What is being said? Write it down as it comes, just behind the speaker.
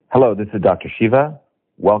Hello, this is Dr. Shiva.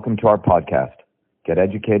 Welcome to our podcast, Get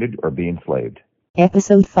Educated or Be Enslaved.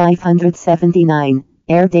 Episode 579,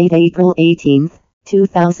 air date April 18th,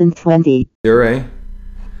 2020. We're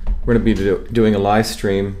going to be doing a live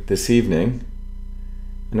stream this evening.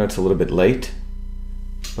 I know it's a little bit late,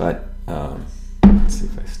 but let's see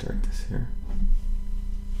if I start this here.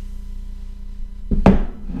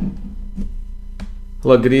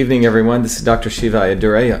 Hello, good evening, everyone. This is Dr. Shiva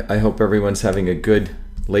Ayyadurai. I hope everyone's having a good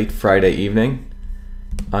late Friday evening.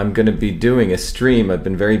 I'm going to be doing a stream. I've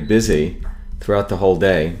been very busy throughout the whole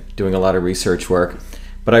day doing a lot of research work,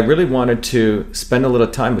 but I really wanted to spend a little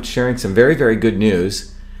time with sharing some very, very good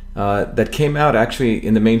news that came out actually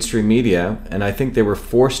in the mainstream media, and I think they were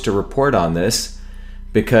forced to report on this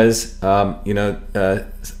because,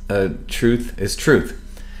 truth is truth.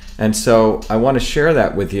 And so I want to share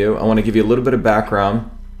that with you. I want to give you a little bit of background,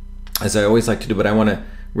 as I always like to do, but I want to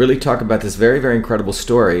really talk about this very, very incredible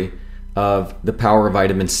story of the power of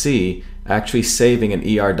vitamin C actually saving an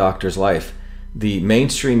ER doctor's life. The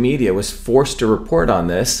mainstream media was forced to report on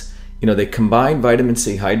this. You know, they combined vitamin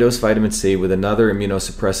C, high-dose vitamin C, with another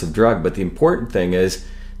immunosuppressive drug, but the important thing is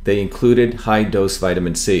they included high-dose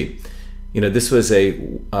vitamin C. You know, this was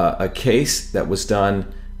a case that was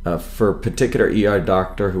done for a particular ER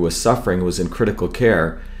doctor who was suffering, who was in critical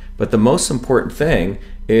care. But the most important thing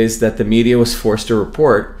is that the media was forced to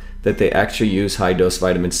report that they actually use high-dose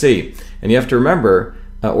vitamin C. And you have to remember,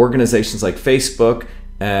 organizations like Facebook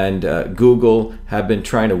and Google have been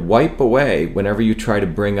trying to wipe away whenever you try to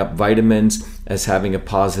bring up vitamins as having a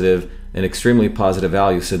positive, an extremely positive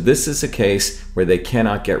value. So this is a case where they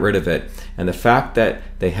cannot get rid of it. And the fact that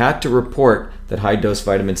they had to report that high-dose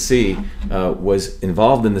vitamin C was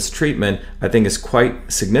involved in this treatment, I think is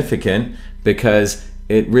quite significant, because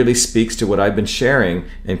it really speaks to what I've been sharing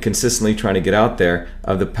and consistently trying to get out there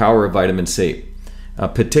of the power of vitamin C,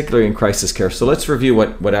 particularly in crisis care. So let's review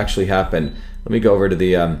what actually happened. Let me go over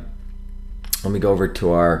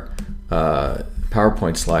to our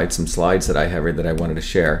PowerPoint slides, some slides that I have here that I wanted to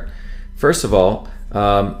share. First of all,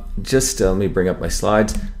 let me bring up my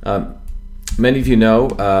slides. Many of you know,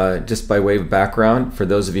 just by way of background, for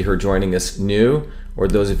those of you who are joining us new or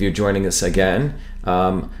those of you joining us again,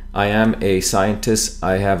 I am a scientist.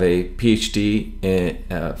 I have a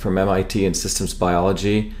PhD from MIT in systems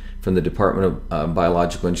biology from the Department of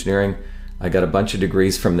Biological Engineering. I got a bunch of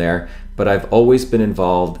degrees from there, but I've always been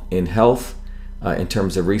involved in health in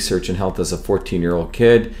terms of research and health as a 14-year-old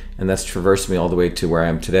kid, and that's traversed me all the way to where I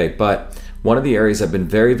am today. But one of the areas I've been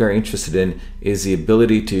very, very interested in is the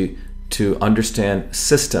ability to understand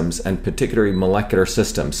systems, and particularly molecular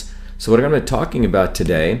systems. So what I'm going to be talking about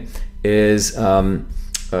today is some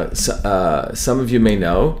of you may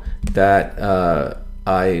know that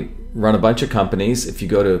I run a bunch of companies. If you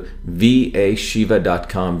go to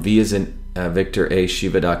vashiva.com, V as in Victor, A,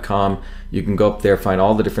 Shiva.com, you can go up there, find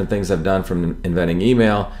all the different things I've done, from inventing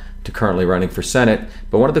email to currently running for Senate.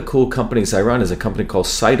 But one of the cool companies I run is a company called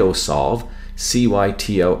Cytosolve,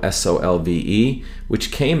 Cytosolve,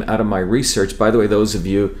 which came out of my research. By the way, those of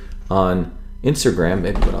you on Instagram,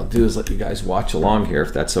 maybe what I'll do is let you guys watch along here,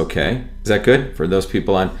 if that's okay. Is that good for those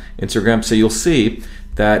people on Instagram? So you'll see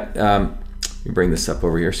that, let me bring this up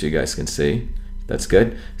over here so you guys can see. That's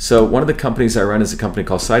good. So one of the companies I run is a company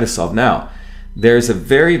called Cytosolve. Now, there's a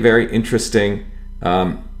very, very interesting,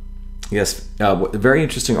 very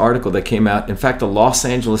interesting article that came out. In fact, the Los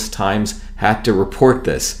Angeles Times had to report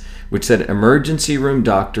this, which said emergency room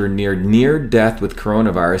doctor near death with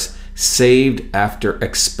coronavirus saved after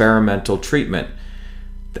experimental treatment.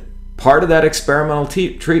 Part of that experimental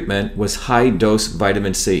treatment was high-dose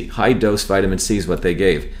vitamin C. High-dose vitamin C is what they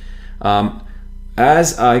gave.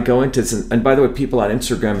 As I go into this, and by the way, people on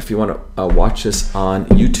Instagram, if you want to watch this on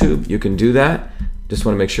YouTube, you can do that. Just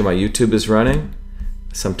want to make sure my YouTube is running.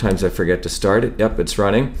 Sometimes I forget to start it. Yep, it's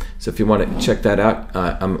running. So if you want to check that out,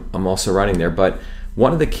 I'm also running there. But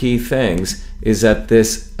one of the key things is that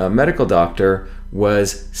this medical doctor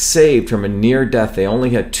was saved from a near death. They only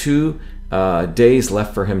had 2 days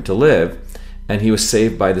left for him to live, and he was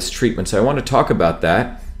saved by this treatment. So I want to talk about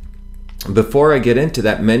that. Before I get into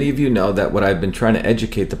that, many of you know that what I've been trying to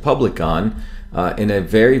educate the public on in a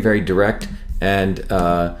very, very direct and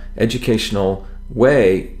educational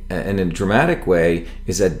way, and in a dramatic way,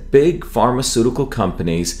 is that big pharmaceutical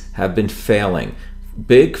companies have been failing.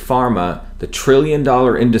 Big pharma, the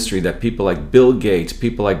trillion-dollar industry that people like Bill Gates,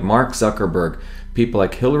 people like Mark Zuckerberg, people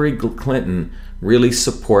like Hillary Clinton really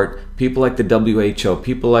support, people like the WHO,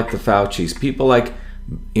 people like the Faucis, people like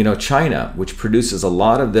China, which produces a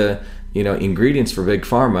lot of the ingredients for big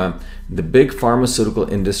pharma, the big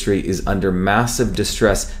pharmaceutical industry is under massive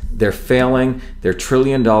distress. They're failing. Their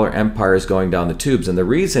trillion-dollar empire is going down the tubes. And the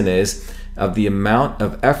reason is of the amount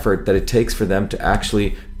of effort that it takes for them to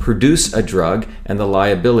actually produce a drug and the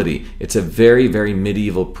liability. It's a very, very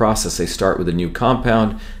medieval process. They start with a new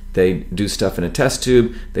compound. They do stuff in a test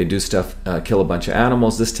tube. They do stuff, kill a bunch of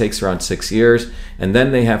animals. This takes around 6 years. And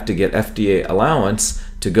then they have to get FDA allowance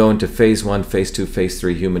to go into phase 1, phase 2, phase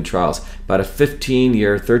 3 human trials. About a 13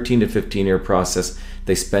 to 15 year process.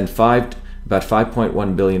 They spend about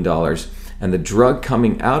 $5.1 billion. And the drug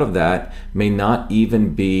coming out of that may not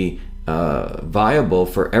even be viable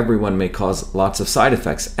for everyone, may cause lots of side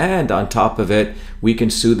effects. And on top of it, we can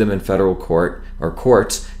sue them in federal court or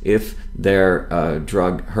courts if their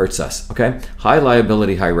drug hurts us. Okay? High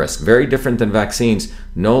liability, high risk. Very different than vaccines.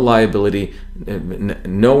 No liability,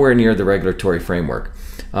 nowhere near the regulatory framework.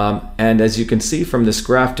 And as you can see from this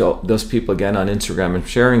graph, to those people again on Instagram and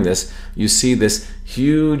sharing this, you see this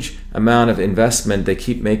huge amount of investment they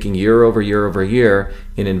keep making year over year over year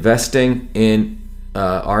in investing in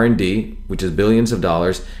R&D, which is billions of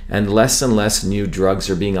dollars, and less new drugs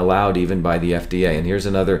are being allowed even by the FDA. And here's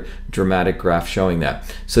another dramatic graph showing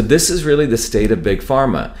that. So this is really the state of big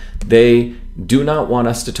pharma. They do not want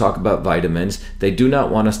us to talk about vitamins. They do not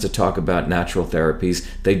want us to talk about natural therapies.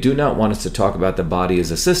 They do not want us to talk about the body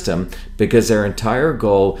as a system, because their entire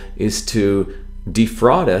goal is to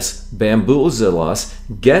defraud us, bamboozle us,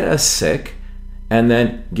 get us sick, and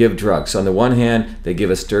then give drugs. So on the one hand, they give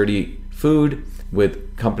us dirty food.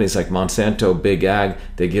 With companies like Monsanto, Big Ag,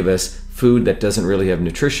 they give us food that doesn't really have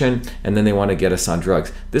nutrition, and then they want to get us on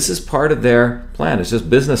drugs. This is part of their plan. It's just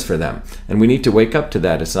business for them. And we need to wake up to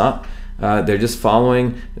that. It's not, they're just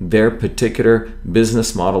following their particular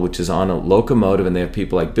business model, which is on a locomotive, and they have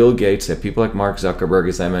people like Bill Gates, they have people like Mark Zuckerberg,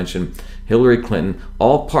 as I mentioned, Hillary Clinton,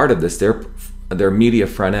 all part of this. Their media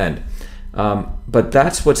front end. But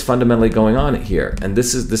that's what's fundamentally going on here. And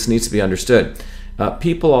this needs to be understood.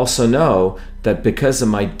 People also know that because of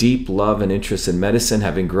my deep love and interest in medicine,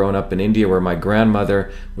 having grown up in India where my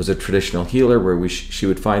grandmother was a traditional healer, where she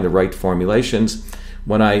would find the right formulations,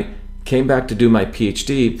 when I came back to do my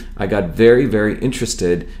PhD, I got very, very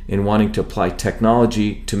interested in wanting to apply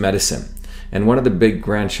technology to medicine. And one of the big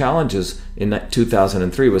grand challenges in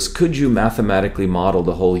 2003 was, could you mathematically model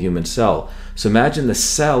the whole human cell? So imagine the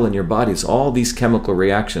cell in your body is all these chemical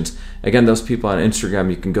reactions. Again, those people on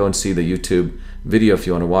Instagram, you can go and see the YouTube video if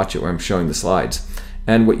you want to watch it, where I'm showing the slides.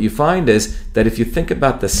 And what you find is that if you think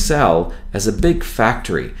about the cell as a big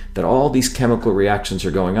factory, that all these chemical reactions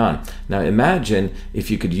are going on. Now imagine if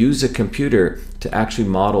you could use a computer to actually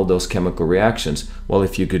model those chemical reactions. Well,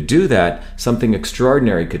 if you could do that, something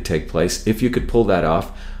extraordinary could take place. If you could pull that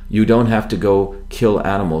off, you don't have to go kill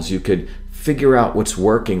animals. You could figure out what's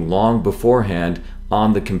working long beforehand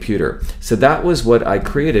on the computer. So that was what I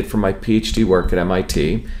created for my PhD work at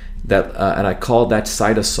MIT. And I called that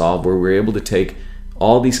CytoSolve, where we were able to take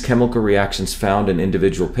all these chemical reactions found in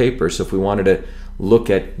individual papers. So if we wanted to look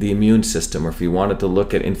at the immune system, or if we wanted to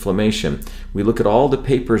look at inflammation, we look at all the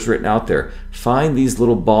papers written out there, find these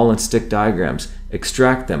little ball and stick diagrams,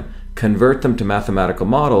 extract them, convert them to mathematical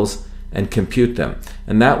models, and compute them.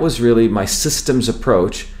 And that was really my systems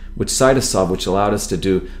approach with CytoSolve, which allowed us to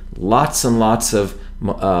do lots and lots of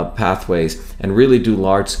pathways and really do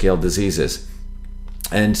large-scale diseases.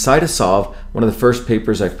 And CytoSolve, one of the first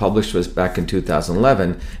papers I published was back in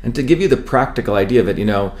 2011. And to give you the practical idea of it,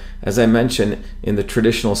 as I mentioned, in the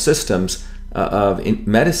traditional systems in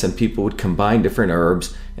medicine, people would combine different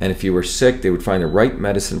herbs, and if you were sick, they would find the right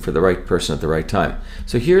medicine for the right person at the right time.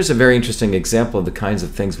 So here's a very interesting example of the kinds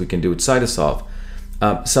of things we can do with CytoSolve.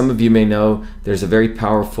 Some of you may know there's a very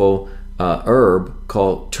powerful herb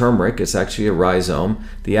called turmeric. It's actually a rhizome.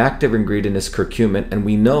 The active ingredient is curcumin, and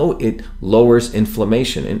we know it lowers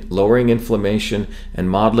inflammation. Lowering inflammation and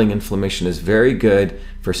modeling inflammation is very good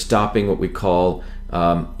for stopping what we call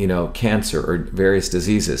cancer or various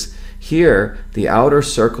diseases. Here, the outer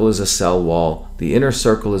circle is a cell wall, the inner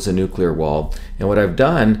circle is a nuclear wall, and what I've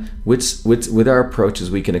done with our approach is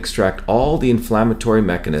we can extract all the inflammatory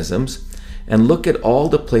mechanisms and look at all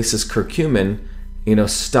the places curcumin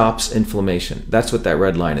stops inflammation. That's what that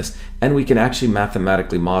red line is. And we can actually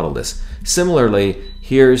mathematically model this. Similarly,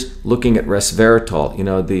 here's looking at resveratrol,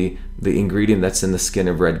 the ingredient that's in the skin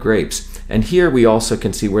of red grapes. And here we also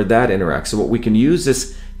can see where that interacts. So what we can use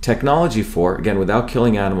this technology for, again, without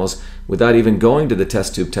killing animals, without even going to the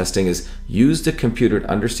test tube testing, is use the computer to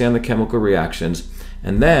understand the chemical reactions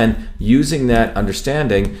And then using that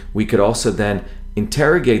understanding, we could also then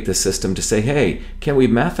interrogate the system to say, hey, can we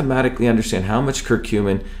mathematically understand how much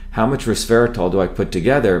curcumin, how much resveratrol do I put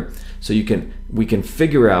together, so we can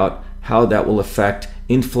figure out how that will affect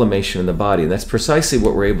inflammation in the body. And that's precisely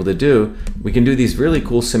what we're able to do. We can do these really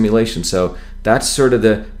cool simulations. So that's sort of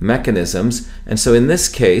the mechanisms. And so in this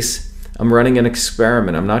case, I'm running an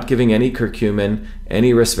experiment. I'm not giving any curcumin,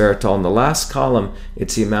 any resveratrol. In the last column,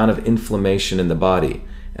 it's the amount of inflammation in the body.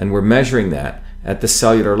 And we're measuring that at the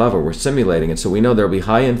cellular level. We're simulating it. So we know there'll be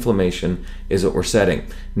high inflammation is what we're setting.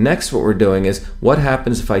 Next, what we're doing is, what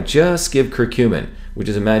happens if I just give curcumin, which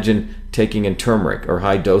is, imagine taking in turmeric or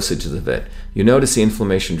high dosages of it. You notice the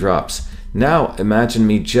inflammation drops. Now imagine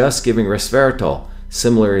me just giving resveratrol.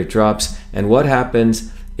 Similarly, it drops. And what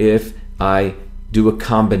happens if I do a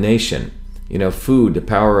combination? Food, the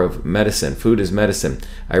power of medicine. Food is medicine.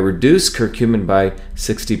 I reduce curcumin by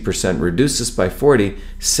 60%, reduce this by 40%,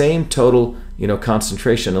 same total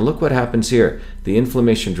concentration. And look what happens here. The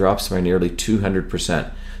inflammation drops by nearly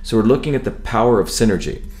 200%. So we're looking at the power of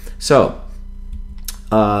synergy. So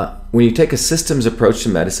when you take a systems approach to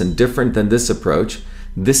medicine, different than this approach,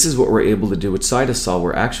 this is what we're able to do with Cytosol.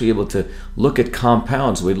 We're actually able to look at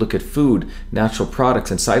compounds. We look at food, natural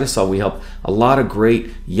products. And Cytosol, we help a lot of great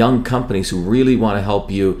young companies who really want to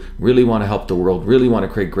help you, really want to help the world, really want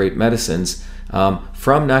to create great medicines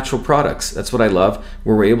from natural products. That's what I love,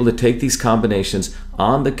 where we're able to take these combinations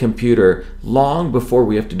on the computer long before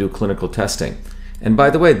we have to do clinical testing. And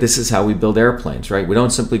by the way, this is how we build airplanes, right? We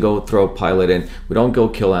don't simply go throw a pilot in. We don't go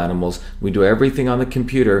kill animals. We do everything on the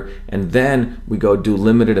computer, and then we go do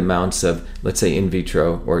limited amounts of, let's say, in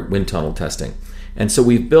vitro or wind tunnel testing. And so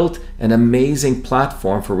we've built an amazing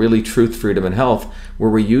platform for really truth, freedom, and health,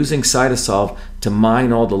 where we're using Cytosolve to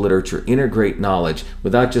mine all the literature, integrate knowledge,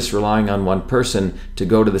 without just relying on one person to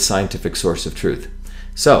go to the scientific source of truth.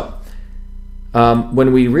 So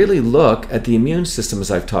when we really look at the immune system,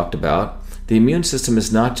 as I've talked about, the immune system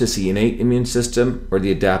is not just the innate immune system or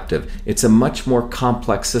the adaptive. It's a much more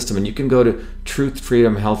complex system. And you can go to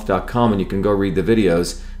truthfreedomhealth.com and you can go read the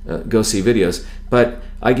videos, go see videos. But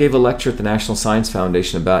I gave a lecture at the National Science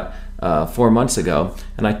Foundation about 4 months ago,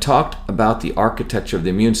 and I talked about the architecture of the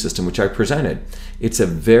immune system, which I presented. It's a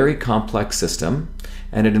very complex system,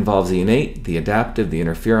 and it involves the innate, the adaptive, the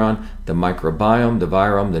interferon, the microbiome, the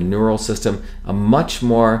virome, the neural system, a much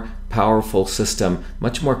more powerful system,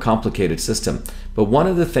 much more complicated system. But one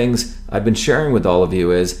of the things I've been sharing with all of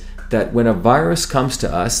you is that when a virus comes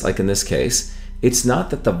to us, like in this case, it's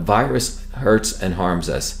not that the virus hurts and harms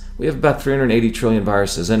us. We have about 380 trillion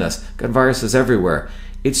viruses in us. Got viruses everywhere.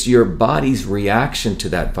 It's your body's reaction to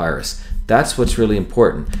that virus. That's what's really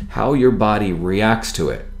important, how your body reacts to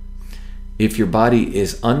it. If your body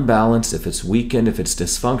is unbalanced, if it's weakened, if it's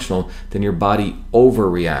dysfunctional, then your body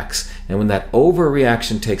overreacts. And when that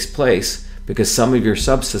overreaction takes place, because some of your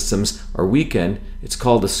subsystems are weakened, it's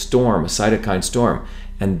called a storm, a cytokine storm.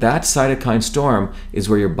 And that cytokine storm is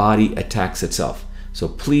where your body attacks itself. So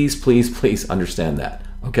please, please, please understand that,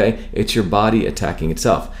 okay? It's your body attacking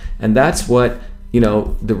itself. And that's what,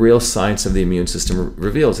 the real science of the immune system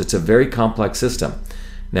reveals. It's a very complex system.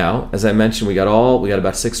 Now, as I mentioned, we got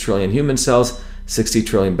about 6 trillion human cells, 60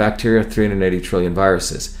 trillion bacteria, 380 trillion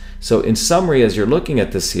viruses. So in summary, as you're looking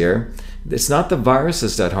at this here, it's not the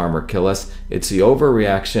viruses that harm or kill us, it's the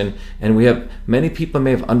overreaction. And many people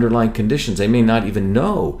may have underlying conditions. They may not even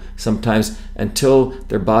know sometimes until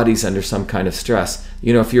their body's under some kind of stress.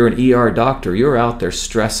 If you're an ER doctor, you're out there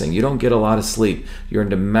stressing. You don't get a lot of sleep. You're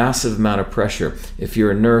under massive amount of pressure. If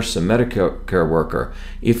you're a nurse, a medical care worker,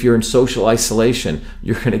 if you're in social isolation,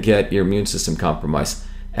 you're going to get your immune system compromised.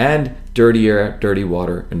 And dirty air, dirty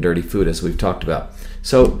water, and dirty food, as we've talked about.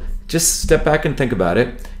 So just step back and think about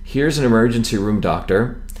it. Here's an emergency room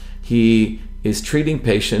doctor. He is treating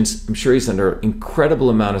patients. I'm sure he's under an incredible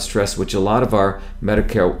amount of stress, which a lot of our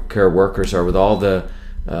medical care workers are with all the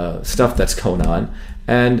stuff that's going on.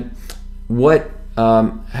 And what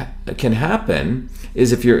can happen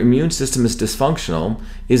is, if your immune system is dysfunctional,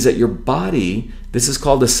 is that your body, this is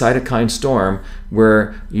called a cytokine storm,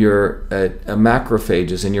 where your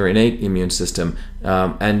macrophages in your innate immune system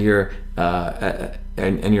and your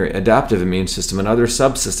adaptive immune system and other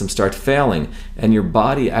subsystems start failing, and your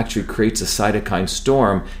body actually creates a cytokine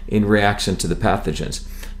storm in reaction to the pathogens.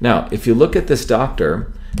 Now, if you look at this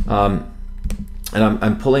doctor, and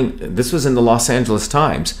I'm pulling, this was in the Los Angeles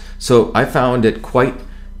Times, so I found it quite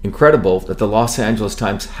incredible that the Los Angeles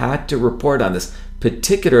Times had to report on this,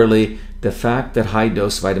 particularly the fact that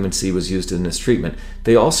high-dose vitamin C was used in this treatment.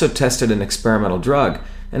 They also tested an experimental drug,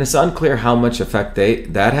 and it's unclear how much effect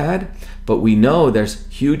that had, but we know there's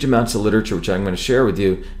huge amounts of literature, which I'm going to share with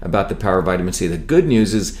you, about the power of vitamin C. The good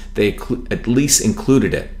news is they at least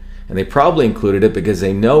included it. And they probably included it because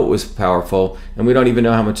they know it was powerful, and we don't even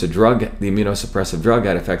know how much the immunosuppressive drug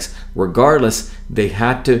had effects. Regardless, they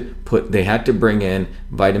had to bring in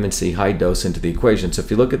vitamin C high dose into the equation. So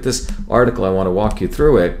if you look at this article, I want to walk you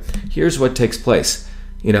through it. Here's what takes place.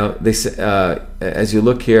 They as you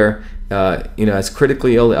look here, as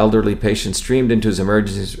critically ill elderly patients streamed into his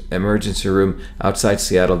emergency room outside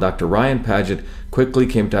Seattle, Dr. Ryan Paget quickly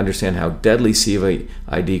came to understand how deadly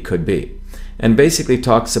CVID could be. And basically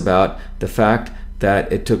talks about the fact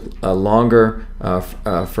that it took longer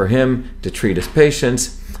for him to treat his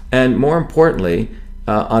patients. And more importantly,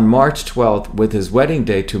 on March 12th, with his wedding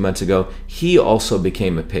day 2 months ago, he also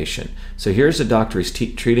became a patient. So here's a doctor, he's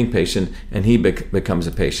treating patient, and he becomes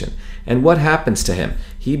a patient. And what happens to him?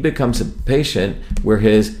 He becomes a patient where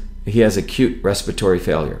he has acute respiratory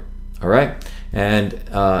failure. All right?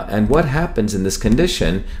 And what happens in this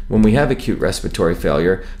condition when we have acute respiratory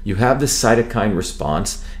failure? You have this cytokine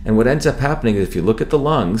response, and what ends up happening is if you look at the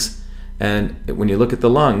lungs, and when you look at the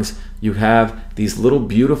lungs, you have these little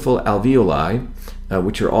beautiful alveoli,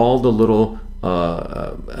 which are all the little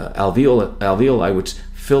alveoli which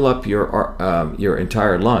fill up your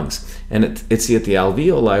entire lungs. And it's at the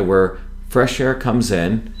alveoli where fresh air comes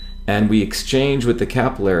in, and we exchange with the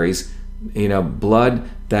capillaries, blood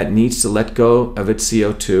that needs to let go of its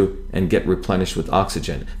CO2 and get replenished with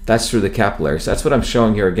oxygen. That's through the capillaries. That's what I'm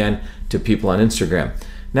showing here again to people on Instagram.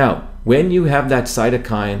 Now, when you have that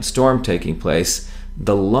cytokine storm taking place,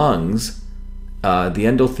 the lungs, the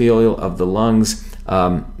endothelial of the lungs,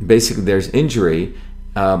 basically there's injury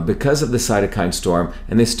because of the cytokine storm,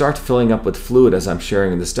 and they start filling up with fluid, as I'm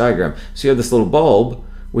sharing in this diagram. So you have this little bulb,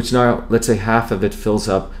 which now, let's say half of it fills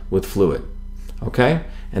up with fluid. Okay?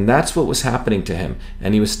 And that's what was happening to him.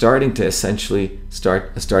 And he was starting to essentially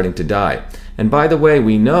starting to die. And by the way,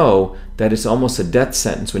 we know that it's almost a death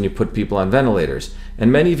sentence when you put people on ventilators. And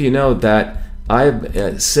many of you know that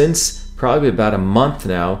I've, since probably about a month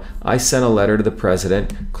now, I sent a letter to the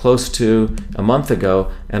president close to a month ago,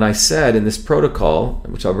 and I said in this protocol,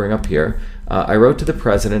 which I'll bring up here, I wrote to the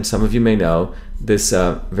president, some of you may know, this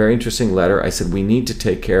very interesting letter. I said we need to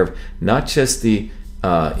take care of not just the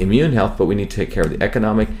immune health, but we need to take care of the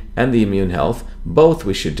economic and the immune health. Both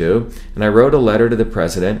we should do. And I wrote a letter to the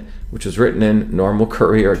president, which was written in normal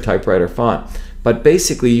Courier typewriter font. But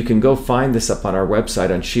basically, you can go find this up on our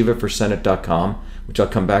website on shivaforsenate.com, which I'll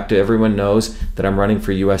come back to. Everyone knows that I'm running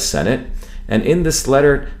for U.S. Senate. And in this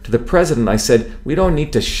letter to the president, I said, we don't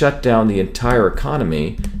need to shut down the entire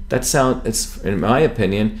economy. It's, in my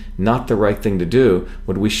opinion, not the right thing to do.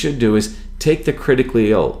 What we should do is take the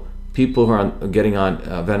critically ill, people who are getting on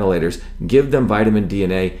ventilators, give them vitamin D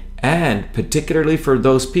and A, and particularly for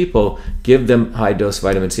those people, give them high-dose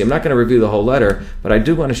vitamin C. I'm not going to review the whole letter, but I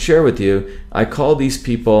do want to share with you, I call these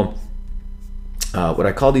people, what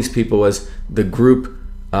I call these people was the group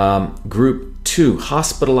 2,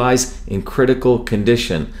 hospitalized in critical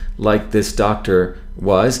condition, like this doctor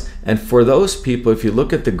was. And for those people, if you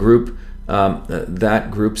look at the group,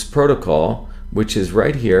 that group's protocol, which is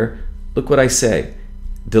right here, look what I say.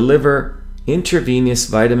 Deliver intravenous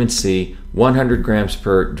vitamin C 100 grams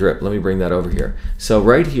per drip. Let me bring that over here. So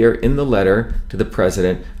right here in the letter to the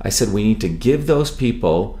president, I said we need to give those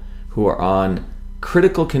people who are on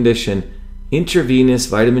critical condition intravenous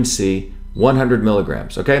vitamin C 100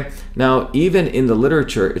 milligrams. Okay. Now, even in the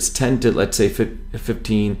literature, it's 10 to, let's say,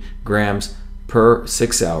 15 grams per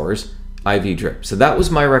 6 hours IV drip. So that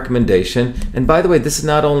was my recommendation. And by the way, this is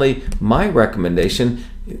not only my recommendation.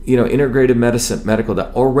 Integrative medicine, medical,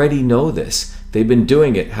 that already know this. They've been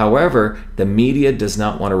doing it. However, the media does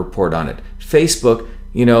not want to report on it. Facebook,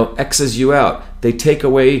 X's you out. They take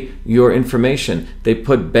away your information. They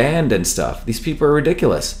put banned and stuff. These people are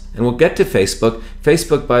ridiculous. And we'll get to Facebook.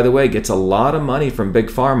 Facebook, by the way, gets a lot of money from Big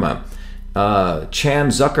Pharma. Chan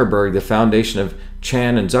Zuckerberg, the foundation of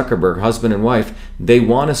Chan and Zuckerberg, husband and wife, they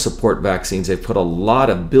want to support vaccines. They've put a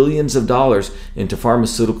lot of billions of dollars into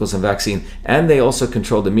pharmaceuticals and vaccine, and they also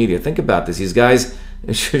control the media. Think about this. These guys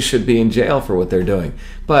should be in jail for what they're doing.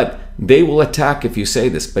 But they will attack if you say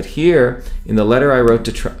this. But here, in the letter I wrote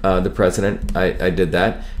to the president, I did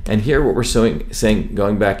that. And here what we're saying,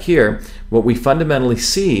 going back here, what we fundamentally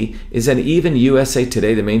see is that even USA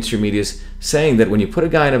Today, the mainstream media, is saying that when you put a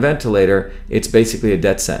guy in a ventilator, it's basically a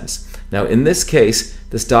death sentence. Now, in this case,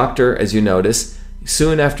 this doctor, as you notice,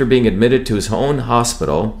 soon after being admitted to his own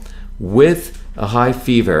hospital with a high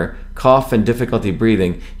fever, cough, and difficulty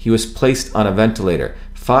breathing, he was placed on a ventilator.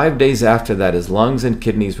 5 days after that, his lungs and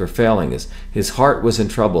kidneys were failing. His heart was in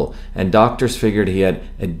trouble, and doctors figured he had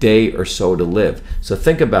a day or so to live. So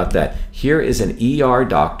think about that. Here is an ER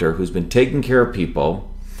doctor who's been taking care of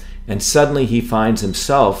people, and suddenly he finds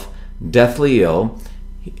himself deathly ill.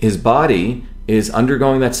 His body is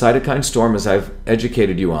undergoing that cytokine storm, as I've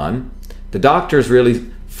educated you on. The doctors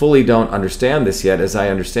really fully don't understand this yet, as I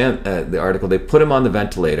understand the article. They put him on the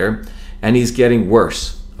ventilator, and he's getting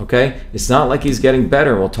worse. Okay? It's not like he's getting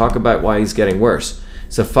better, and we'll talk about why he's getting worse.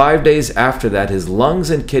 So 5 days after that, his lungs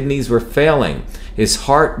and kidneys were failing. His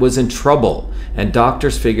heart was in trouble, and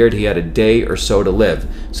doctors figured he had a day or so to live.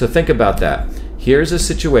 So think about that. Here's a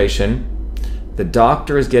situation. The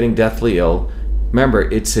doctor is getting deathly ill. Remember,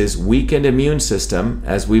 it's his weakened immune system,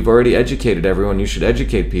 as we've already educated everyone, you should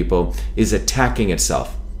educate people, is attacking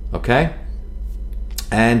itself. Okay?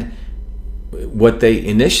 And what they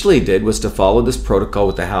initially did was to follow this protocol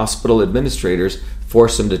with the hospital administrators,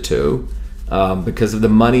 force them to, because of the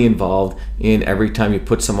money involved in every time you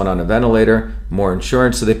put someone on a ventilator, more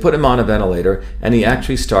insurance. So they put him on a ventilator, and he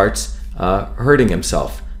actually starts hurting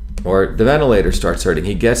himself, or the ventilator starts hurting.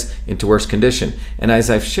 He gets into worse condition. And as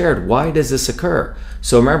I've shared, why does this occur?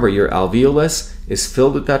 So remember, your alveolus is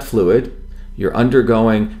filled with that fluid. You're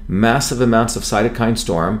undergoing massive amounts of cytokine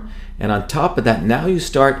storm. And on top of that, now you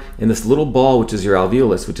start in this little ball, which is your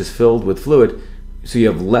alveolus, which is filled with fluid. So you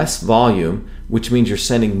have less volume, which means you're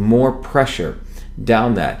sending more pressure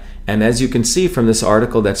down that. And as you can see from this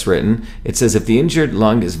article that's written, it says if the injured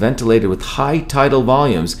lung is ventilated with high tidal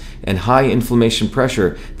volumes and high inflammation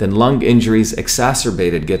pressure, then lung injuries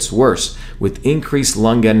exacerbated, gets worse with increased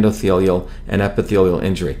lung endothelial and epithelial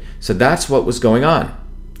injury. So that's what was going on.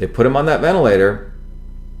 They put him on that ventilator,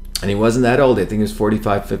 and he wasn't that old. I think he was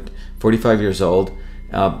 45 years old,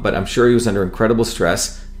 but I'm sure he was under incredible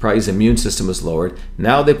stress. Probably his immune system was lowered.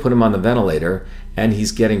 Now they put him on the ventilator, and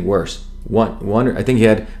he's getting worse. I think he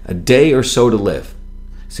had a day or so to live.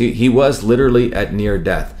 See, he was literally at near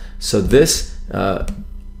death. So this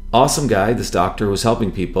awesome guy, this doctor who was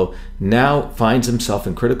helping people, now finds himself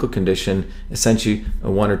in critical condition, essentially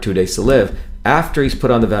 1 or 2 days to live, after he's put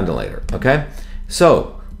on the ventilator. Okay?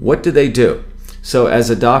 So what do they do? So as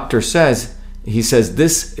a doctor says, he says,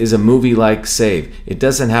 this is a movie-like save. It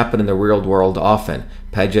doesn't happen in the real world often.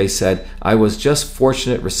 Page said, I was just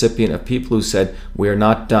fortunate recipient of people who said, we are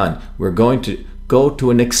not done. We're going to go to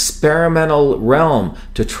an experimental realm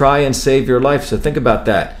to try and save your life. So think about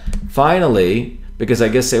that. Finally, because I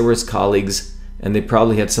guess they were his colleagues and they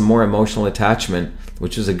probably had some more emotional attachment,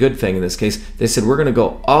 which was a good thing in this case, they said, we're going to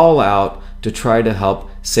go all out to try to help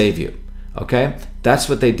save you. Okay? That's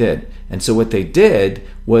what they did. And so what they did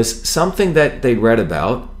was something that they read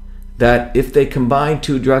about, that if they combine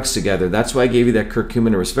 2 drugs together, that's why I gave you that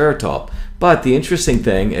curcumin or resveratrol. But the interesting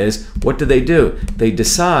thing is, what do? They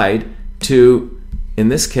decide to, in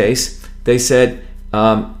this case, they said,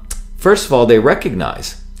 first of all, they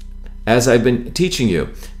recognize, as I've been teaching you,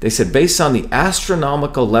 they said based on the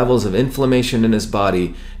astronomical levels of inflammation in his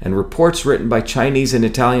body and reports written by Chinese and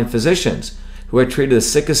Italian physicians who had treated the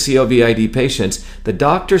sickest COVID patients, the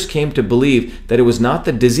doctors came to believe that it was not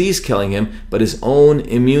the disease killing him, but his own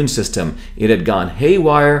immune system. It had gone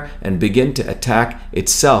haywire and begun to attack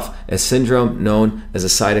itself, a syndrome known as a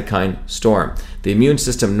cytokine storm. The immune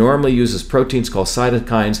system normally uses proteins called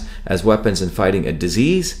cytokines as weapons in fighting a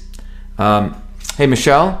disease. Hey,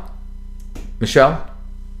 Michelle?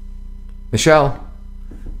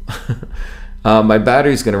 My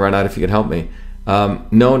battery's going to run out if you could help me.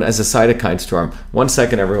 Known as a cytokine storm. 1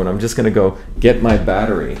 second, everyone. I'm just going to go get my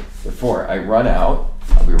battery before I run out.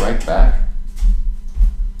 I'll be right back.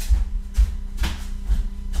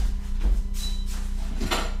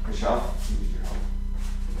 Michelle, you need your help.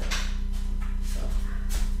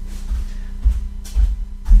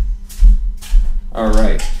 All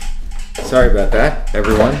right. Sorry about that,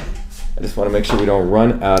 everyone. I just want to make sure we don't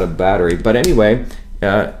run out of battery. But anyway,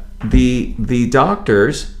 the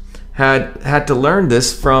doctors had to learn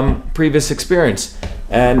this from previous experience.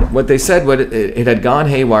 And what they said, it had gone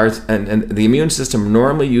haywire, and the immune system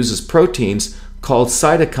normally uses proteins called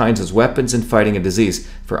cytokines as weapons in fighting a disease.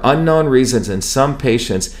 For unknown reasons, in some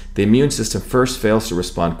patients, the immune system first fails to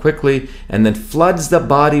respond quickly and then floods the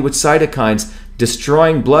body with cytokines,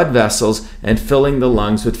 destroying blood vessels and filling the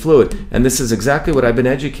lungs with fluid. And this is exactly what I've been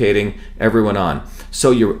educating everyone on. So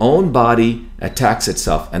your own body attacks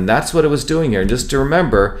itself, and that's what it was doing here. And just to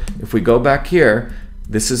remember, if we go back here,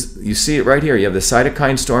 you see it right here. You have the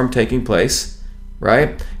cytokine storm taking place,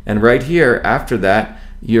 right? And right here, after that,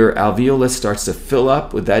 your alveolus starts to fill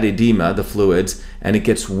up with that edema, the fluids, and it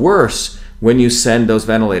gets worse when you send those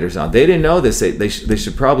ventilators on. They didn't know this. They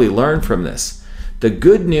should probably learn from this. The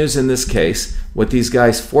good news in this case, what these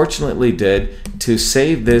guys fortunately did to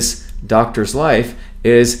save this doctor's life,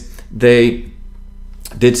 is they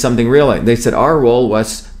did something real. They said our role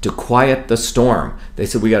was to quiet the storm. They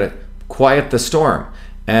said we got to quiet the storm.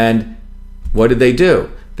 And what did they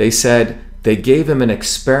do? They said they gave him an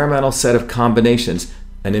experimental set of combinations,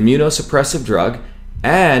 an immunosuppressive drug,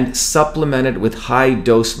 and supplemented with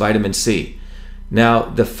high-dose vitamin C. Now,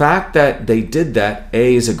 the fact that they did that,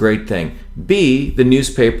 A, is a great thing. B, the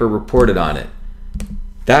newspaper reported on it.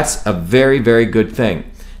 That's a very, very good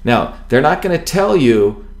thing. Now, they're not going to tell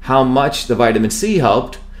you how much the vitamin C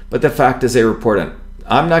helped, but the fact is they report on it.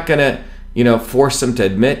 I'm not going to, force them to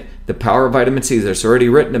admit the power of vitamin C. There's already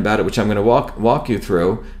written about it, which I'm going to walk you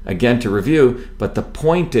through, again, to review. But the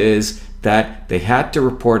point is that they had to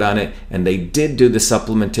report on it, and they did do the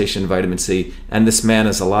supplementation of vitamin C, and this man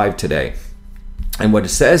is alive today. And what it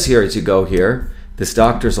says here as you go here, this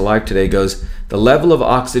doctor's alive today, goes, the level of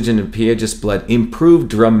oxygen in Piaget's blood improved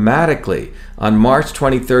dramatically. On March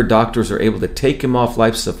 23rd, doctors were able to take him off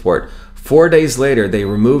life support. 4 days later, they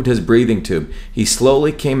removed his breathing tube. He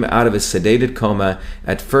slowly came out of his sedated coma,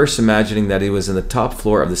 at first imagining that he was in the top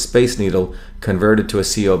floor of the Space Needle, converted to a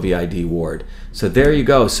COVID ward. So there you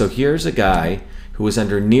go. So here's a guy who was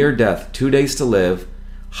under near death, 2 days to live.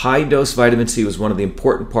 High-dose vitamin C was one of the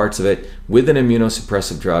important parts of it, with an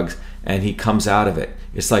immunosuppressive drug, and he comes out of it.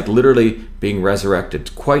 It's like literally being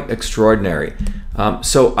resurrected. Quite extraordinary.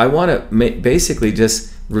 So I want to basically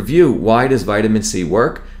just review, why does vitamin C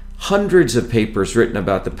work? Hundreds of papers written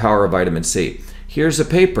about the power of vitamin C. Here's a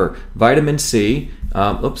paper, vitamin C.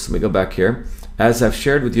 Let me go back here. As I've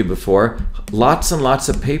shared with you before, lots and lots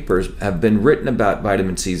of papers have been written about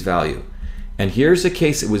vitamin C's value. And here's a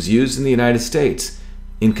case it was used in the United States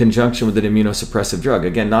in conjunction with an immunosuppressive drug.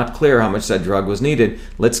 Again, not clear how much that drug was needed.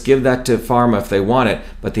 Let's give that to pharma if they want it.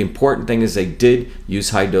 But the important thing is they did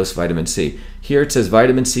use high-dose vitamin C. Here it says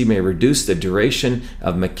vitamin C may reduce the duration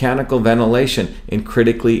of mechanical ventilation in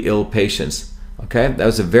critically ill patients. Okay, that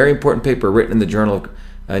was a very important paper written in the Journal of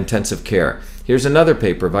Intensive Care. Here's another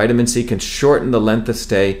paper. Vitamin C can shorten the length of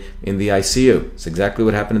stay in the ICU. It's exactly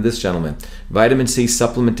what happened to this gentleman. Vitamin C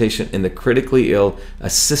supplementation in the critically ill, a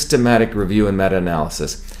systematic review and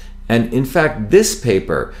meta-analysis. And in fact, this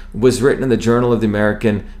paper was written in the Journal of the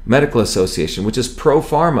American Medical Association, which is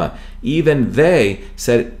pro-pharma. Even they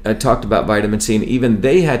talked about vitamin C, and even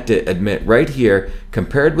they had to admit right here,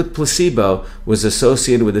 compared with placebo, was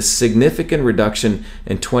associated with a significant reduction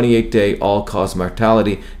in 28-day all-cause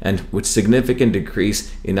mortality and with significant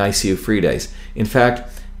decrease in ICU free days. In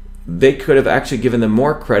fact, they could have actually given them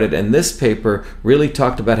more credit, and this paper really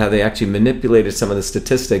talked about how they actually manipulated some of the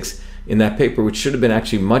statistics in that paper, which should have been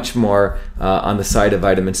actually much more on the side of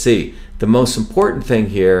vitamin C. The most important thing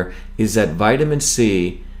here is that vitamin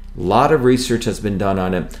C, a lot of research has been done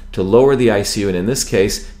on it to lower the ICU, and in this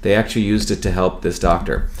case, they actually used it to help this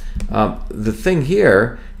doctor. The thing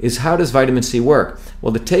here is, how does vitamin C work?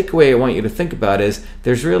 Well, the takeaway I want you to think about is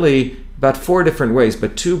there's really about 4 different ways,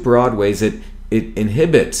 but 2 broad ways. It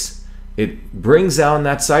inhibits, it brings down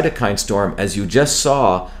that cytokine storm, as you just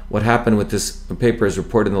saw what happened with this paper is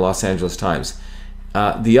reported in the Los Angeles Times.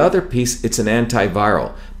 The other piece, it's an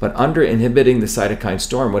antiviral, but under inhibiting the cytokine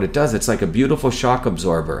storm, what it does, it's like a beautiful shock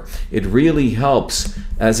absorber. It really helps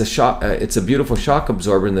as a shock. It's a beautiful shock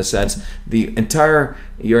absorber in the sense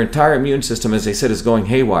your entire immune system, as they said, is going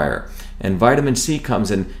haywire, and vitamin C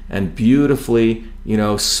comes in and beautifully,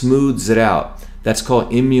 smooths it out. That's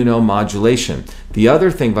called immunomodulation. The other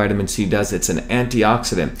thing vitamin C does, it's an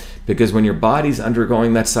antioxidant, because when your body's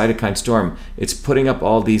undergoing that cytokine storm, it's putting up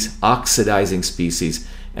all these oxidizing species,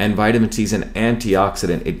 and vitamin C is an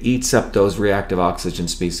antioxidant. It eats up those reactive oxygen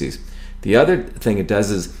species. The other thing it does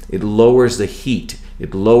is it lowers the heat,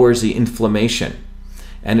 it lowers the inflammation,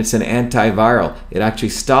 and it's an antiviral. It actually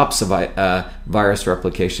stops virus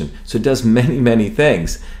replication. So it does many, many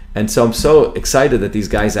things. And so I'm so excited that these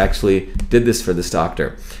guys actually did this for this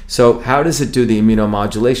doctor. So how does it do the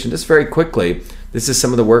immunomodulation? Just very quickly, this is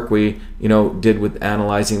some of the work we did with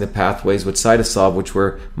analyzing the pathways with Cytosolve, which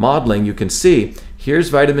we're modeling. You can see here's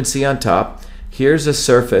vitamin C on top. Here's a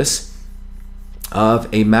surface of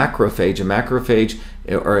a macrophage. A macrophage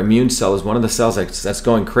or immune cell is one of the cells that's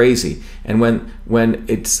going crazy. And when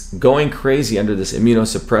it's going crazy under this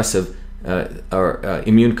immunosuppressive or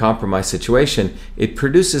immune compromised situation, it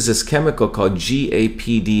produces this chemical called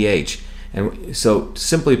GAPDH. And so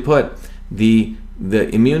simply put, the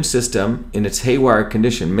immune system in its haywire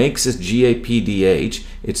condition makes this GAPDH.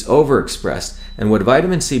 It's overexpressed, and what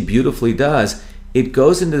vitamin C beautifully does, it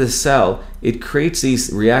goes into the cell, it creates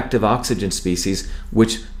these reactive oxygen species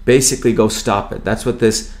which basically go stop it. That's what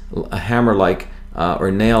this hammer-like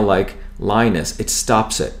or nail-like lioness. It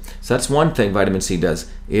stops it. So that's one thing vitamin C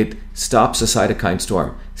does. It stops a cytokine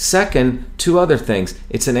storm. Second, two other things.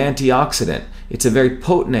 It's an antioxidant. It's a very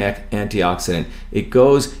potent antioxidant. It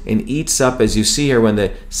goes and eats up, as you see here, when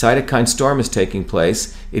the cytokine storm is taking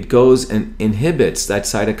place, it goes and inhibits that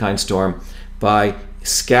cytokine storm by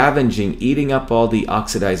scavenging, eating up all the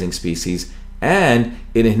oxidizing species, and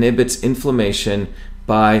it inhibits inflammation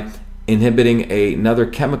by inhibiting another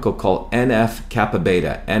chemical called NF-kappa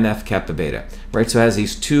beta, right? So it has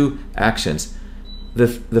these two actions.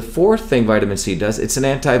 The fourth thing vitamin C does, it's an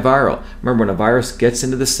antiviral. Remember, when a virus gets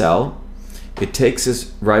into the cell, it takes this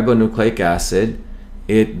ribonucleic acid,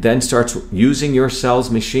 it then starts using your cell's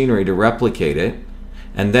machinery to replicate it,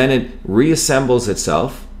 and then it reassembles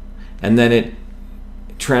itself, and then it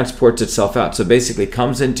transports itself out. So basically it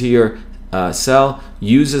comes into your cell,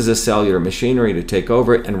 uses a cellular machinery to take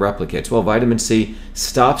over it, and replicates. Well, vitamin C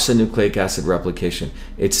stops the nucleic acid replication.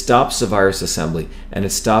 It stops the virus assembly, and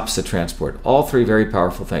it stops the transport. All three very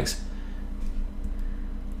powerful things.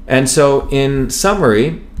 And so in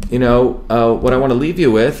summary, what I want to leave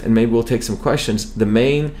you with, and maybe we'll take some questions, the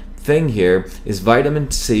main thing here is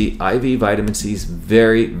vitamin C, IV vitamin C is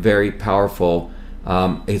very, very powerful.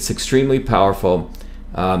 It's extremely powerful.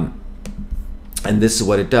 And this is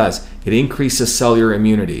what it does. It increases cellular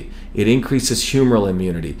immunity. It increases humoral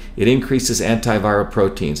immunity. It increases antiviral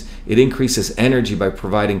proteins. It increases energy by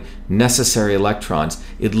providing necessary electrons.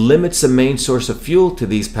 It limits the main source of fuel to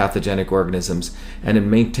these pathogenic organisms, and it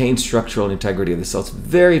maintains structural integrity of the cell. It's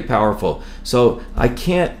very powerful. So I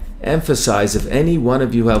can't emphasize, if any one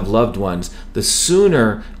of you have loved ones, the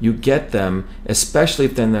sooner you get them, especially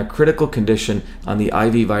if they're in a critical condition on the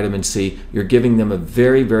IV vitamin C, you're giving them a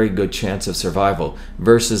very, very good chance of survival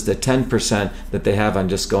versus the 10% that they have on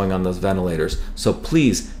just going on those ventilators. So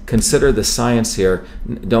please consider the science here.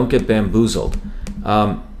 Don't get bamboozled.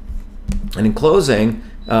 And in closing,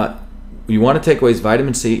 you want to take away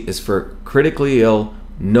vitamin C is for critically ill,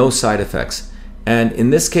 no side effects. And in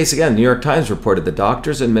this case, again, the New York Times reported the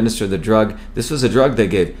doctors administered the drug. This was a drug they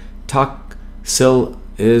gave, tocilizumab,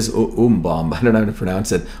 I don't know how to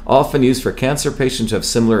pronounce it, often used for cancer patients who have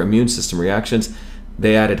similar immune system reactions.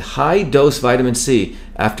 They added high-dose vitamin C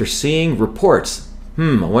after seeing reports.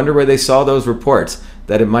 I wonder where they saw those reports,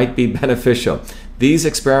 that it might be beneficial. These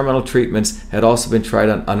experimental treatments had also been tried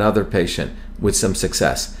on another patient with some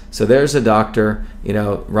success. So there's a doctor,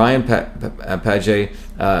 Ryan Paget,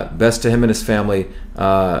 best to him and his family.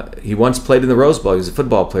 He once played in the Rose Bowl. He was a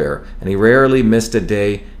football player, and he rarely missed a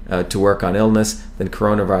day to work on illness. Then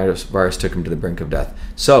coronavirus took him to the brink of death.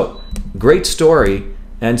 So great story.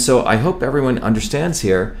 And so I hope everyone understands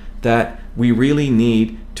here that we really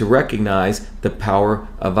need to recognize the power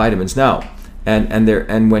of vitamins now,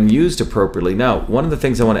 and when used appropriately. Now, one of the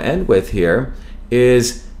things I want to end with here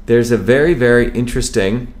is there's a very, very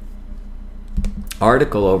interesting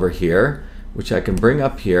article over here, which I can bring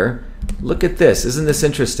up here. Look at this. Isn't this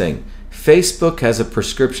interesting? Facebook has a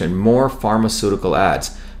prescription, more pharmaceutical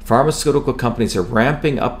ads. Pharmaceutical companies are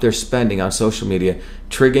ramping up their spending on social media,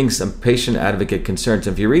 triggering some patient advocate concerns.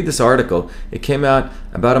 And if you read this article, it came out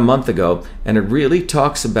about a month ago, and it really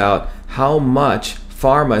talks about how much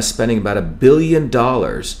pharma is spending, about $1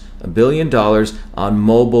 billion on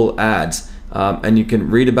mobile ads. And you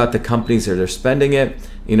can read about the companies that are spending it.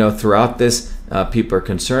 Throughout this, people are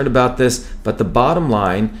concerned about this. But the bottom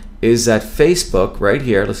line is that Facebook, right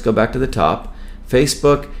here, let's go back to the top,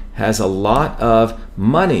 Facebook has a lot of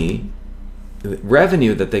money,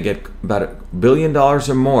 revenue that they get, about $1 billion or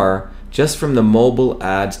more, just from the mobile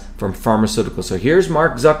ads from pharmaceuticals. So here's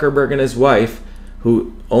Mark Zuckerberg and his wife,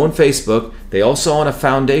 who own Facebook. They also own a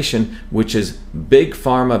foundation, which is big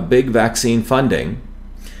pharma, big vaccine funding.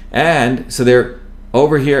 And so they're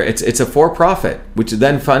over here, it's a for-profit, which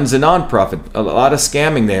then funds a non-profit. A lot of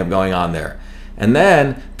scamming they have going on there. And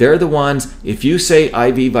then they're the ones, if you say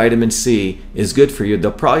IV vitamin C is good for you,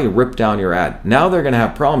 they'll probably rip down your ad. Now they're going to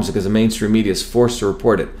have problems because the mainstream media is forced to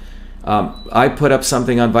report it. I put up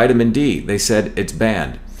something on vitamin D. They said it's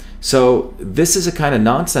banned. So this is a kind of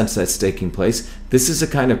nonsense that's taking place. This is a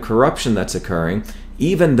kind of corruption that's occurring,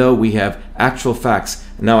 even though we have actual facts.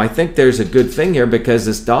 Now, I think there's a good thing here because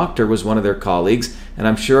this doctor was one of their colleagues, and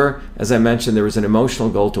I'm sure, as I mentioned, there was an emotional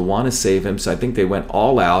goal to want to save him, so I think they went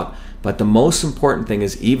all out. But the most important thing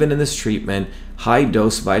is, even in this treatment,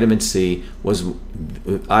 high-dose vitamin C was,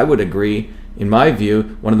 I would agree, in my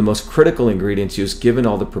view, one of the most critical ingredients used, given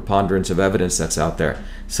all the preponderance of evidence that's out there.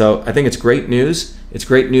 So I think it's great news. It's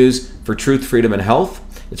great news for truth, freedom, and health.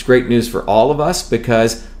 It's great news for all of us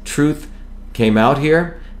because truth came out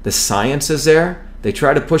here. The science is there. They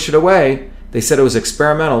tried to push it away. They said it was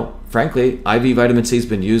experimental. frankly, IV vitamin C has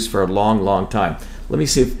been used for a long, long time. Let me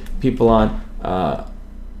see if people on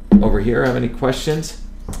over here have any questions.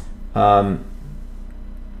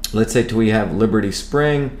 Let's say, do we have Liberty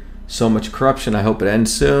Spring? So much corruption. I hope it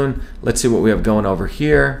ends soon. Let's see what we have going over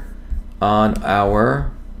here on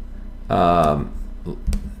our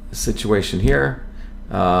situation here.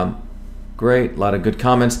 Great, a lot of good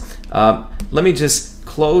comments. Let me just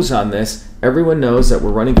close on this. Everyone knows that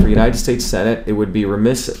we're running for United States Senate. It would be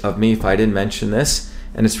remiss of me if I didn't mention this,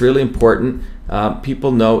 and it's really important.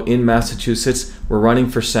 People know in Massachusetts we're running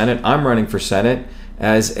for Senate. I'm running for Senate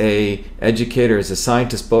as a educator, as a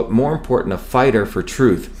scientist, but more important, a fighter for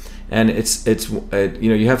truth. And it's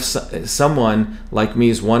you have someone like me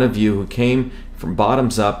as one of you who came from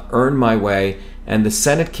bottoms up, earned my way, and the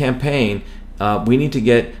Senate campaign. We need to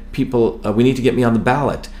get people. We need to get me on the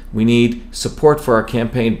ballot. We need support for our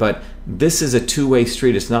campaign. But this is a two-way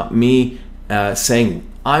street. It's not me saying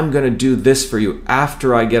I'm going to do this for you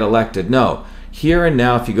after I get elected. No. Here and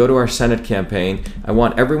now, if you go to our Senate campaign, I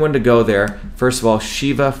want everyone to go there. First of all,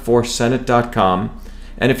 shivaforsenate.com.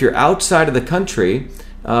 And if you're outside of the country,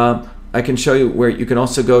 I can show you where you can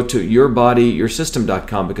also go to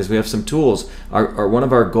yourbodyyoursystem.com, because we have some tools. One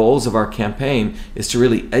of our goals of our campaign is to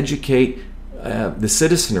really educate the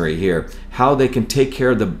citizenry here, how they can take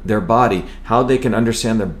care of their body, how they can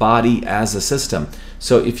understand their body as a system.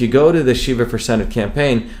 So if you go to the Shiva for Senate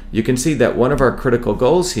campaign, you can see that one of our critical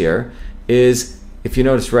goals here is, if you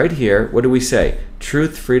notice right here, what do we say?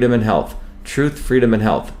 Truth, freedom, and health. Truth, freedom, and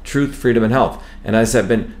health. Truth, freedom, and health. And as I've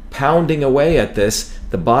been pounding away at this,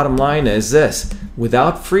 the bottom line is this: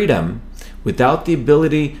 without freedom, without the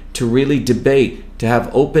ability to really debate, to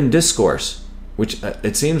have open discourse, which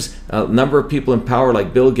it seems a number of people in power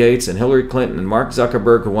like Bill Gates and Hillary Clinton and Mark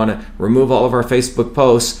Zuckerberg, who want to remove all of our Facebook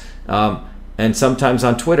posts, and sometimes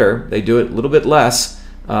on Twitter, they do it a little bit less.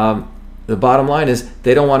 The bottom line is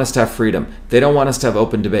they don't want us to have freedom. They don't want us to have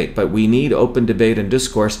open debate. But we need open debate, and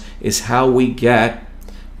discourse is how we get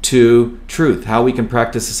to truth, how we can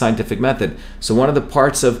practice the scientific method. So one of the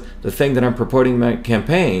parts of the thing that I'm promoting in my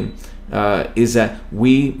campaign is that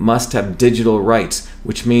we must have digital rights,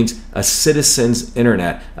 which means a citizen's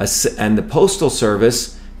internet. And the Postal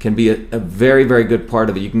Service can be a very, very good part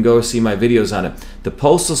of it. You can go see my videos on it. The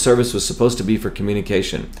Postal Service was supposed to be for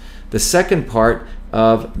communication. The second part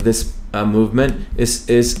of this movement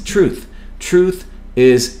is truth. Truth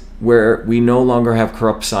is where we no longer have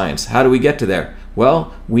corrupt science. How do we get to there?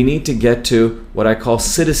 Well, we need to get to what I call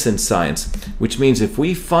citizen science, which means if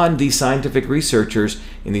we fund these scientific researchers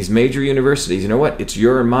in these major universities, you know what? It's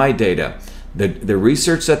your and my data. The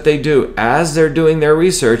research that they do, as they're doing their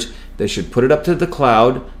research, they should put it up to the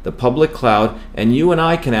cloud, the public cloud, and you and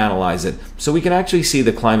I can analyze it. So we can actually see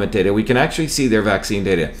the climate data. We can actually see their vaccine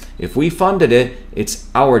data. If we funded it, it's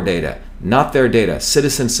our data, not their data.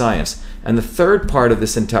 Citizen science. And the third part of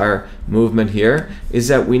this entire movement here is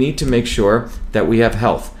that we need to make sure that we have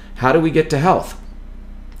health. How do we get to health?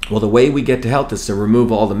 Well, the way we get to health is to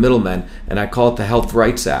remove all the middlemen, and I call it the Health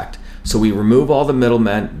Rights Act. So we remove all the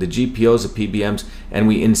middlemen, the GPOs, the PBMs, and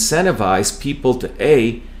we incentivize people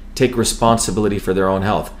to take responsibility for their own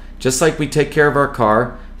health. Just like we take care of our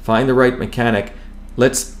car, find the right mechanic,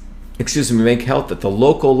 make health at the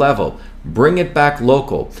local level. Bring it back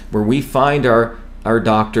local, where we find our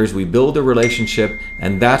doctors, we build a relationship,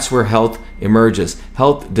 and that's where health emerges.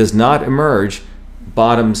 Health does not emerge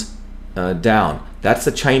bottoms down. That's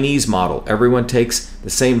the Chinese model. Everyone takes the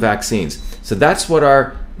same vaccines. So that's what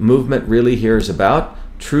our movement really here is about: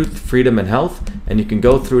 truth, freedom, and health. And you can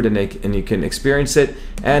go through it and you can experience it.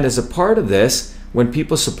 And as a part of this, when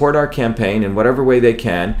people support our campaign in whatever way they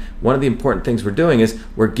can, one of the important things we're doing is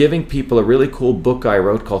we're giving people a really cool book I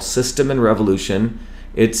wrote called System and Revolution.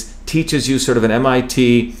 It teaches you sort of an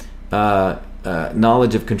MIT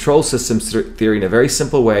knowledge of control systems theory in a very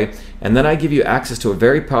simple way. And then I give you access to a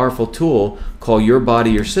very powerful tool called Your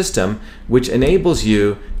Body, Your System, which enables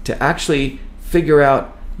you to actually figure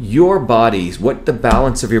out your bodies, what the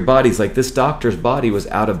balance of your bodies. Like this doctor's body was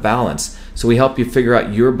out of balance. So we help you figure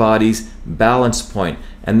out your body's balance point.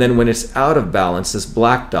 And then when it's out of balance, this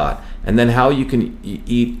black dot. And then how you can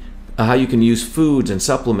eat, how you can use foods and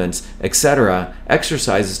supplements, etc.,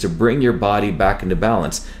 exercises to bring your body back into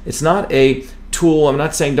balance. It's not a tool. I'm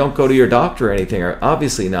not saying don't go to your doctor or anything, or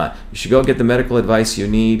obviously not. You should go get the medical advice you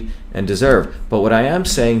need and deserve. But what I am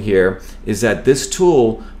saying here is that this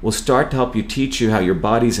tool will start to help you, teach you how your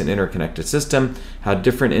body's an interconnected system, how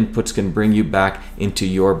different inputs can bring you back into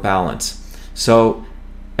your balance. So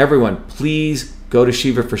everyone, please go to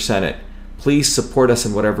Shiva for Senate. Please support us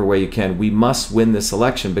in whatever way you can. We must win this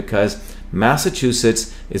election, because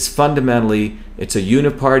Massachusetts is fundamentally, it's a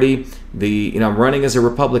uniparty. I'm running as a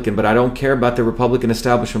Republican, but I don't care about the Republican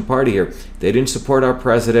establishment party here. They didn't support our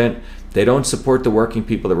president. They don't support the working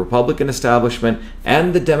people. The Republican establishment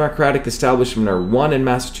and the Democratic establishment are one in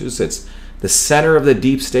Massachusetts. The center of the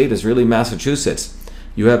deep state is really Massachusetts.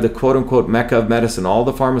 You have the quote-unquote mecca of medicine. All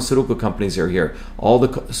the pharmaceutical companies are here. All the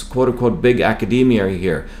quote-unquote big academia are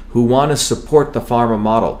here who want to support the pharma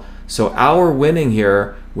model. So our winning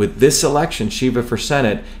here with this election, Shiva for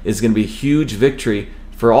Senate, is going to be a huge victory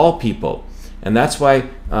for all people. And that's why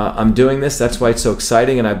I'm doing this. That's why it's so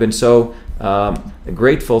exciting. And I've been so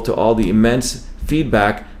grateful to all the immense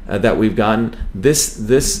feedback that we've gotten.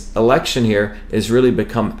 This election here has really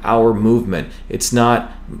become our movement. It's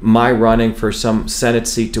not my running for some Senate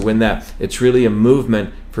seat to win that. It's really a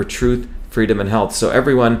movement for truth, freedom, and health. So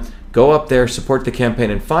everyone, go up there, support the campaign.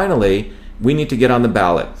 And finally, we need to get on the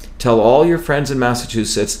ballot. Tell all your friends in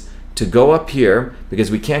Massachusetts to go up here, because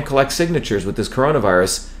we can't collect signatures with this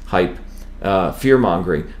coronavirus hype,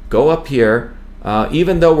 fear-mongering. Go up here.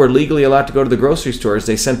 Even though we're legally allowed to go to the grocery stores,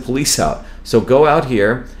 they send police out. So go out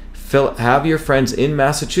here, have your friends in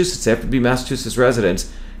Massachusetts, they have to be Massachusetts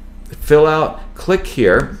residents, fill out, click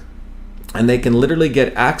here, and they can literally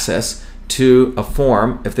get access to a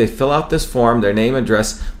form. If they fill out this form, their name,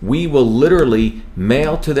 address, we will literally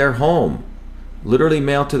mail to their home. Literally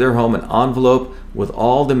mail to their home an envelope with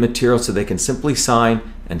all the material so they can simply sign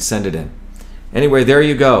and send it in. Anyway, there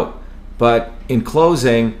you go. But in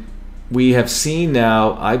closing, we have seen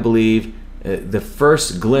now, I believe, the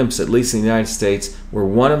first glimpse, at least in the United States, where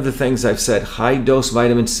one of the things I've said, high-dose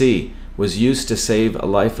vitamin C, was used to save a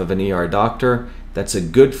life of an ER doctor. That's a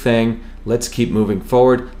good thing. Let's keep moving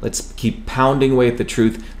forward. Let's keep pounding away at the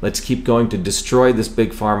truth. Let's keep going to destroy this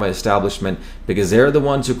big pharma establishment, because they're the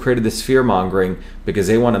ones who created this fear-mongering, because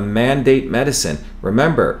they want to mandate medicine.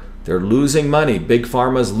 Remember, they're losing money. Big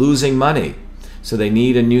pharma's losing money. So they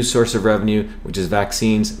need a new source of revenue, which is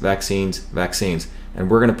vaccines, vaccines, vaccines. And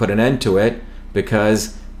we're going to put an end to it,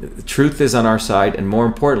 because the truth is on our side. And more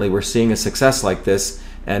importantly, we're seeing a success like this,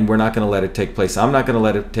 and we're not going to let it take place. I'm not going to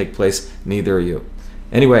let it take place. Neither are you.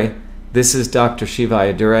 Anyway, this is Dr. Shiva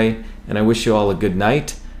Ayyadurai, and I wish you all a good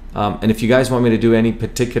night. And if you guys want me to do any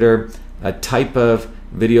particular type of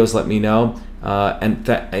videos, let me know.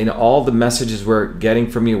 And all the messages we're getting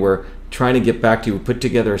from you, we're trying to get back to you. We put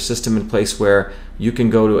together a system in place where you can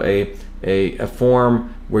go to a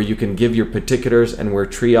form where you can give your particulars, and we're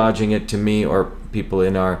triaging it to me or people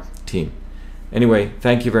in our team. Anyway,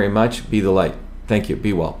 thank you very much. Be the light. Thank you.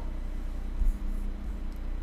 Be well.